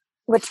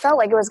 which felt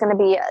like it was going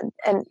to be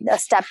a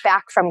step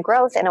back from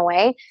growth in a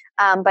way,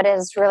 but it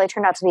has really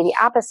turned out to be the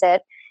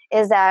opposite,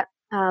 is that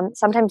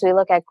sometimes we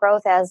look at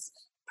growth as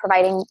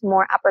providing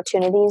more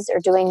opportunities or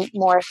doing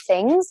more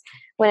things,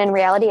 when in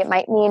reality it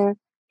might mean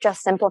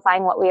just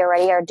simplifying what we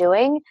already are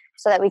doing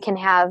so that we can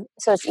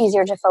so it's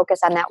easier to focus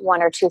on that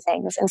one or two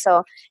things. And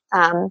so,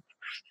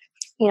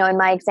 in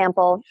my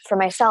example for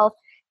myself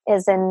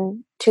is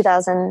in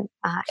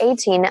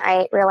 2018,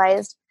 I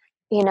realized,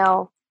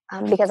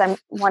 because I'm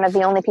one of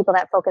the only people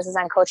that focuses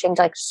on coaching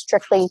to like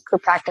strictly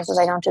group practices.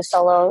 I don't do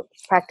solo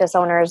practice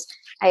owners.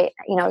 I,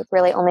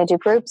 really only do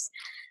groups.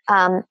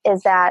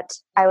 Is that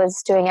I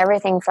was doing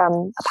everything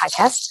from a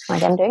podcast,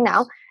 like I'm doing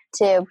now,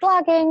 to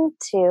blogging,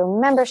 to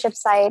membership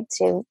site,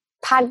 to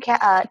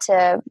podcast,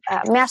 to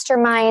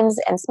masterminds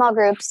and small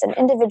groups and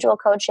individual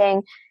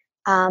coaching,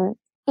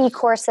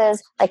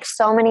 e-courses, like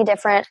so many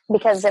different,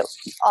 because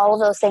all of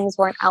those things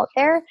weren't out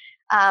there.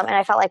 And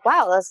I felt like,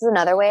 wow, this is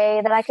another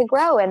way that I could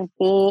grow and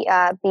be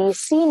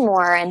seen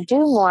more and do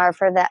more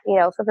for that,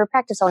 for group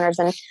practice owners,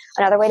 and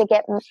another way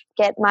to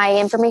get my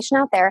information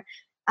out there.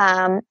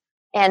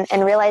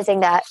 And realizing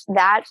that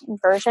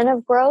version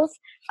of growth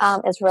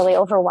is really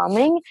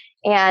overwhelming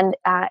and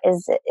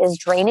is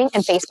draining.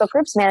 And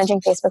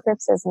managing Facebook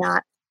groups is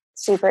not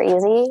super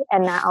easy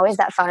and not always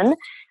that fun.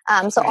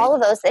 So all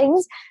of those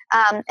things.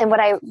 And what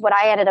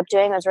I ended up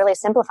doing was really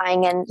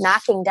simplifying and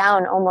knocking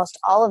down almost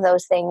all of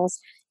those things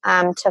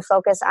to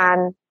focus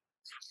on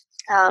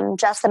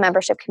just the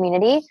membership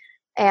community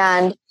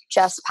and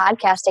just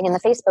podcasting in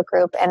the Facebook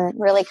group, and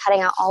really cutting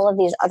out all of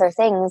these other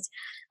things,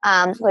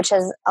 which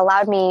has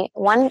allowed me,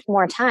 one,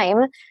 more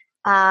time,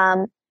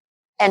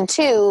 and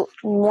two,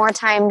 more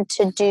time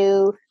to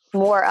do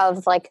more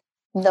of like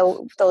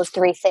those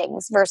three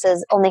things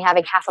versus only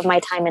having half of my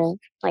time in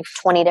like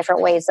 20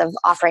 different ways of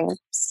offering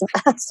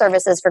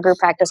services for group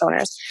practice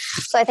owners.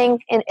 So I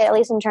think at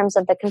least in terms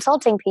of the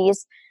consulting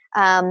piece,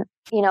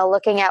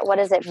 looking at what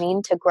does it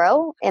mean to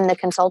grow in the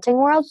consulting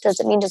world? Does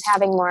it mean just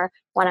having more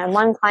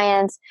one-on-one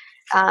clients?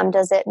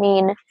 Does it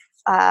mean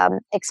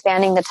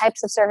expanding the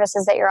types of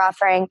services that you're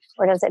offering?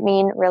 Or does it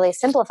mean really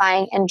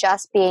simplifying and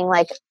just being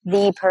like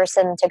the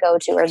person to go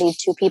to, or the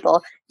two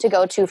people to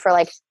go to for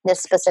like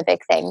this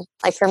specific thing?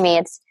 Like for me,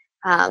 it's,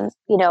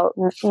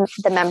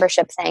 the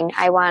membership thing.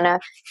 I want to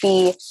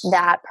be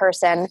that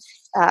person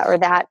or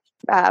that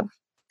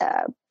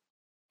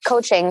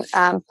coaching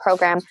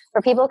program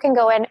where people can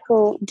go in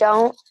who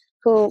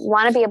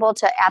want to be able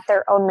to, at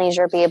their own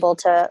leisure, be able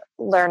to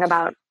learn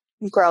about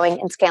growing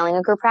and scaling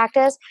a group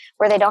practice,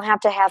 where they don't have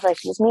to have like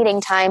these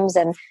meeting times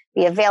and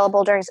be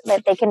available during,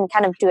 that they can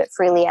kind of do it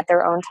freely at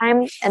their own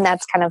time. And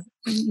that's kind of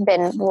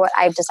been what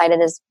I've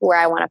decided is where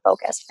I want to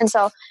focus. And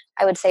so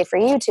I would say for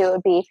you too, it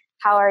would be,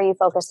 how are you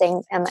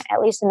focusing, and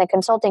at least in the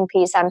consulting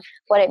piece, on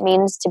what it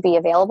means to be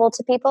available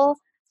to people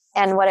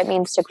and what it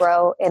means to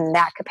grow in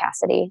that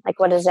capacity? Like,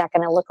 what is that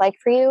going to look like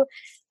for you?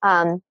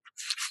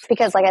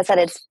 Because like I said,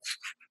 it's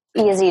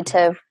easy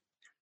to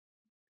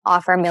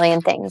offer a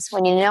million things.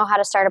 When you know how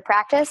to start a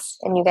practice,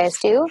 and you guys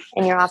do,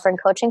 and you're offering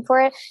coaching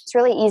for it, it's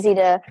really easy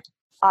to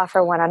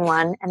offer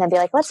one-on-one and then be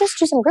like, let's just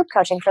do some group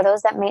coaching for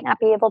those that may not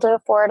be able to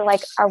afford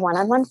like our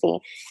one-on-one fee.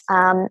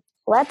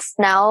 Let's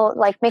now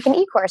like make an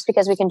e-course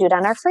because we can do it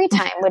on our free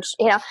time, which,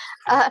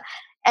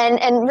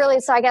 and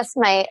really, so I guess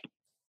my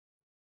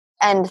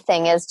end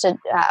thing is to,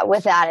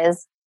 with that,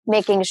 is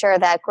making sure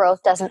that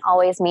growth doesn't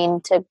always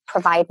mean to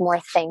provide more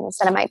things,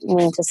 that it might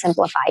mean to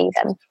simplify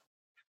even.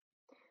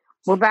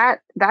 Well, that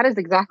is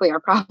exactly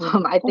our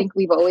problem. I think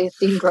we've always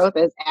seen growth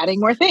as adding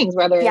more things,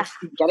 whether it's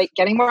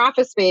getting more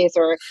office space,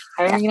 or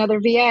hiring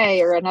another VA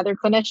or another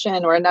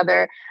clinician or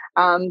another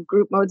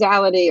group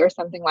modality or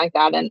something like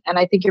that. And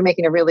I think you're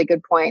making a really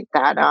good point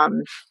that,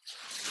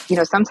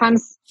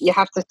 sometimes you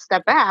have to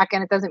step back,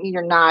 and it doesn't mean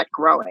you're not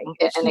growing.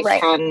 And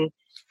it can,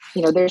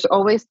 there's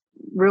always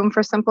room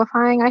for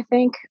simplifying, I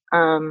think.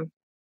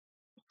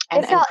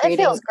 It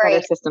feels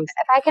great. Systems.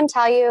 If I can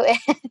tell you, it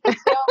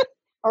feels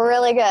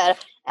really good.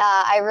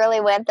 I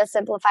really went the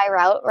Simplify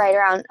route right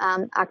around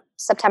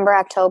September,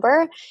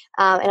 October.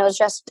 And it was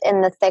just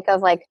in the thick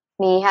of like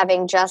me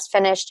having just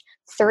finished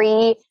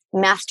 3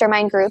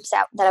 mastermind groups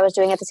that I was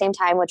doing at the same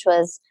time, which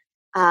was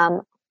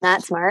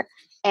not smart,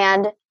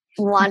 and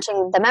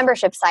launching the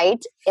membership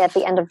site at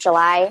the end of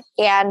July,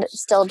 and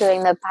still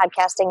doing the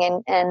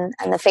podcasting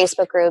and the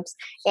Facebook groups,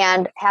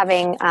 and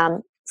having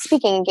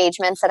speaking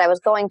engagements that I was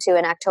going to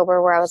in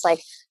October, where I was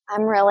like,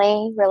 I'm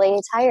really,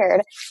 really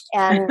tired,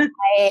 and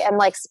I am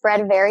like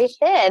spread very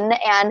thin.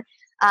 And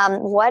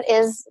what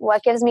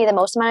gives me the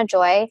most amount of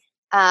joy?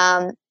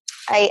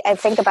 I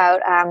think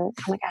about, oh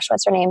my gosh,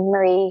 what's her name?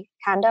 Marie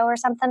Kondo or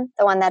something?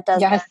 The one that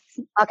does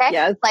okay?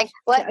 Yes. Like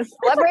what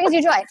brings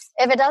you joy?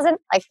 If it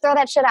doesn't, like throw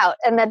that shit out.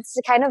 And that's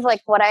kind of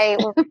like what I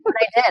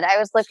did. I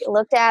was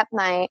looked at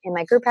in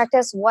my group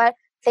practice, what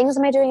things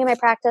am I doing in my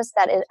practice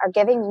that are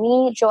giving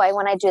me joy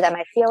when I do them?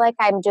 I feel like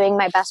I'm doing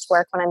my best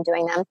work when I'm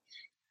doing them.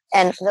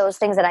 And those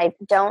things that I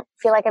don't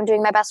feel like I'm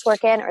doing my best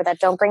work in, or that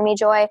don't bring me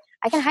joy,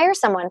 I can hire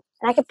someone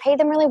and I could pay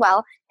them really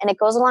well. And it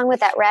goes along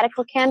with that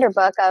Radical Candor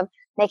book of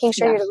making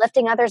sure you're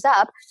lifting others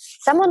up.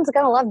 Someone's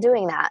going to love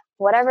doing that.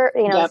 Whatever,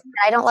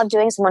 I don't love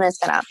doing, someone is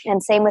going to.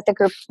 And same with the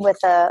group, with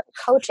the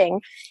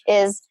coaching,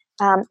 is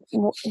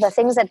the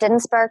things that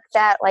didn't spark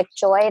that like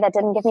joy, that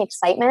didn't give me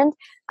excitement,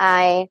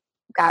 I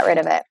got rid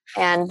of it.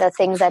 And the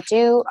things that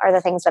do are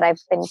the things that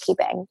I've been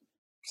keeping.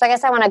 So I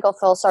guess I want to go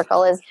full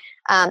circle is,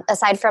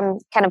 aside from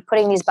kind of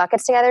putting these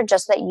buckets together,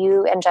 just that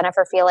you and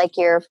Jennifer feel like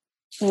you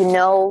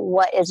know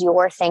what is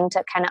your thing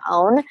to kind of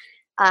own,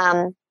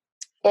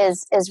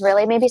 is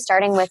really maybe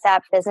starting with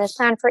that business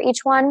plan for each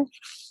one,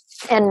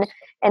 and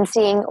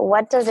seeing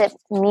what does it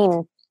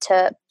mean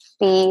to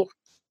be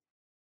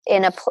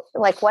in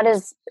what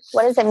does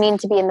it mean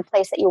to be in the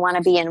place that you want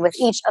to be in with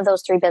each of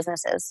those three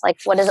businesses? Like,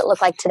 what does it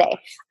look like today?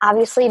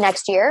 Obviously,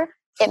 next year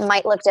it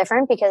might look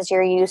different because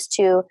you're used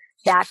to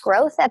that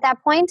growth at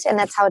that point, and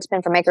that's how it's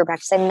been for my group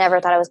practice. I never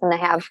thought I was going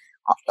to have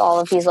all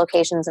of these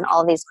locations and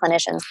all of these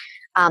clinicians.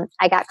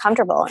 I got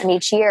comfortable, and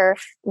each year,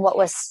 what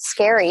was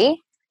scary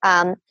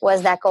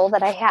was that goal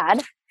that I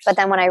had. But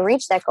then when I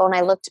reached that goal and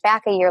I looked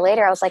back a year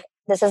later, I was like,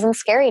 this isn't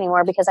scary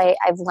anymore because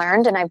I've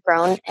learned and I've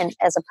grown and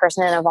as a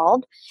person and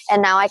evolved.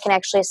 And now I can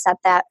actually set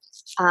that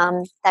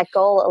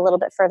goal a little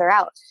bit further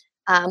out.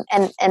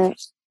 And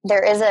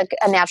there is a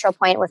natural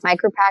point with my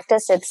group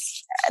practice.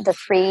 It's the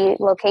 3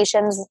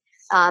 locations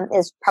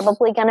is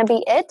probably going to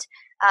be it.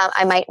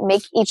 I might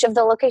make each of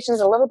the locations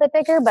a little bit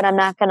bigger, but I'm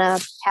not going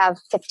to have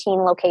 15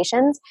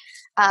 locations.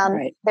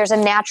 Right. There's a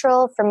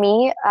natural for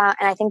me, and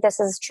I think this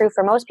is true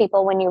for most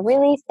people, when you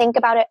really think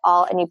about it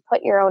all and you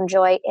put your own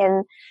joy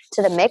into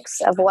the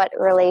mix of what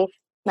really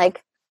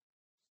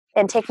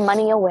and take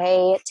money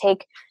away,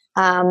 take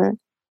the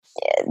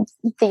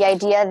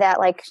idea that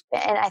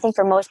and I think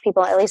for most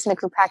people, at least in the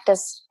group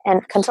practice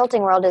and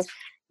consulting world, is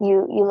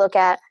you look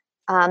at,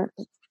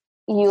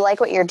 you like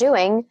what you're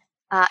doing.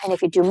 And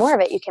if you do more of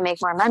it, you can make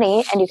more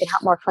money and you can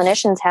help more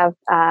clinicians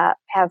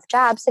have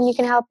jobs, and you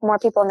can help more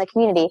people in the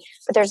community.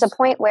 But there's a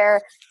point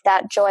where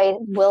that joy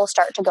will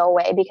start to go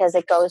away because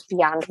it goes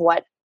beyond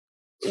what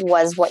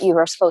you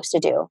were supposed to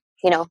do,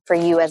 for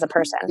you as a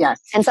person. Yes.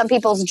 And some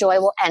people's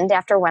joy will end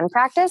after one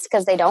practice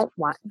because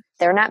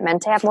they're not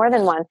meant to have more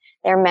than one.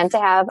 They're meant to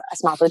have a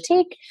small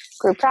boutique,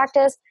 group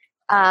practice.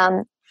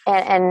 And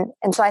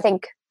so I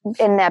think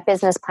in that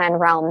business plan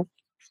realm,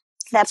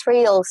 that's where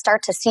you'll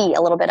start to see a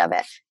little bit of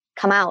it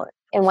come out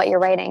in what you're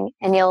writing,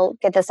 and you'll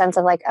get the sense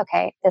of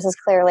okay, this is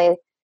clearly,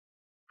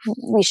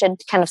 we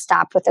should kind of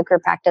stop with the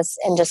group practice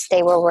and just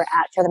stay where we're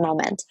at for the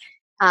moment.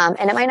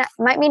 And it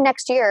might mean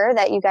next year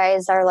that you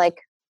guys are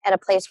at a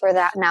place where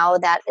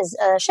that is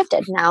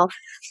shifted now,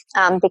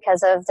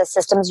 because of the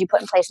systems you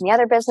put in place in the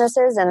other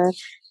businesses and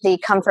the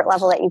comfort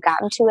level that you've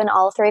gotten to in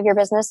all 3 of your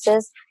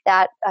businesses,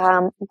 that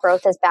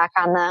growth is back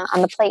on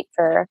the plate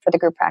for the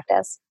group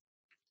practice.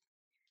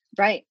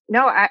 Right.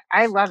 No,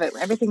 I love it.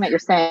 Everything that you're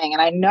saying.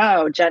 And I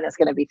know Jen is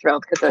going to be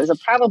thrilled because there's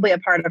probably a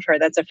part of her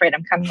that's afraid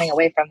I'm coming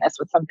away from this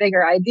with some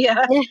bigger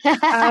idea.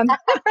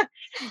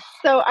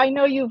 So I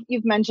know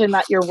you've mentioned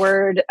that your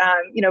word,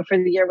 for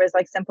the year was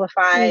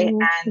simplify. Mm-hmm.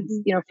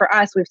 And, for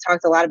us, we've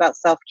talked a lot about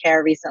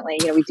self-care recently.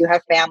 We do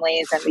have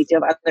families and we do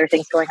have other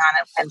things going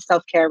on, and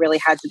self-care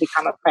really had to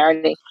become a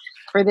priority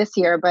for this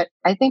year. But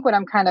I think what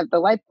I'm kind of the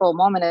light bulb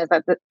moment is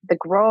that the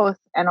growth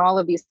and all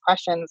of these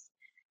questions,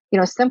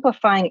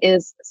 simplifying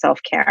is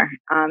self-care,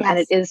 yes. And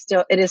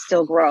it is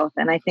still growth.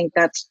 And I think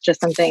that's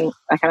just something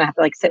I kind of have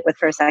to sit with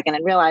for a second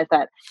and realize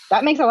that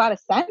makes a lot of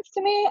sense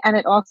to me. And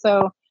it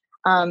also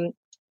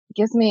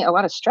gives me a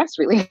lot of stress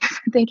relief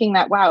thinking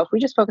that, wow, if we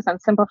just focus on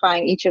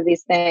simplifying each of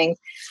these things,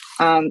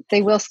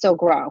 they will still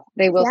grow.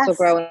 They will yes. still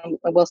grow, and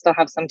we'll still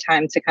have some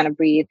time to kind of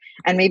breathe.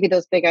 And maybe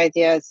those big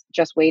ideas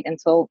just wait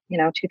until,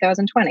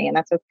 2020, and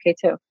that's okay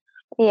too.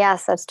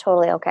 Yes, that's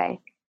totally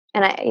okay.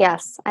 And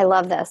I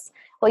love this.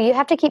 Well, you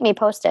have to keep me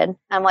posted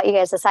on what you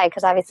guys decide,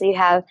 because obviously you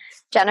have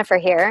Jennifer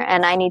here,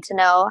 and I need to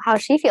know how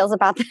she feels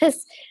about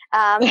this,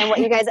 and what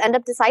you guys end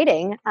up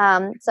deciding.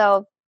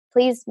 So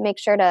please make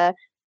sure to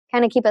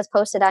kind of keep us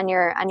posted on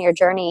your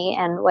journey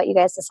and what you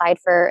guys decide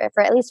for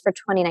at least for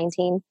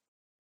 2019.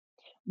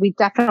 We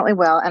definitely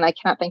will, and I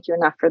cannot thank you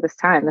enough for this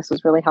time. This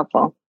was really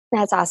helpful.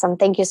 That's awesome.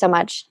 Thank you so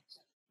much.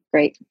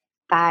 Great.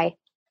 Bye.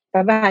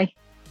 Bye-bye.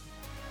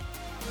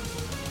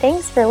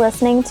 Thanks for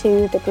listening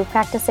to the Group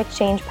Practice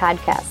Exchange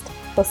podcast.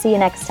 We'll see you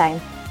next time.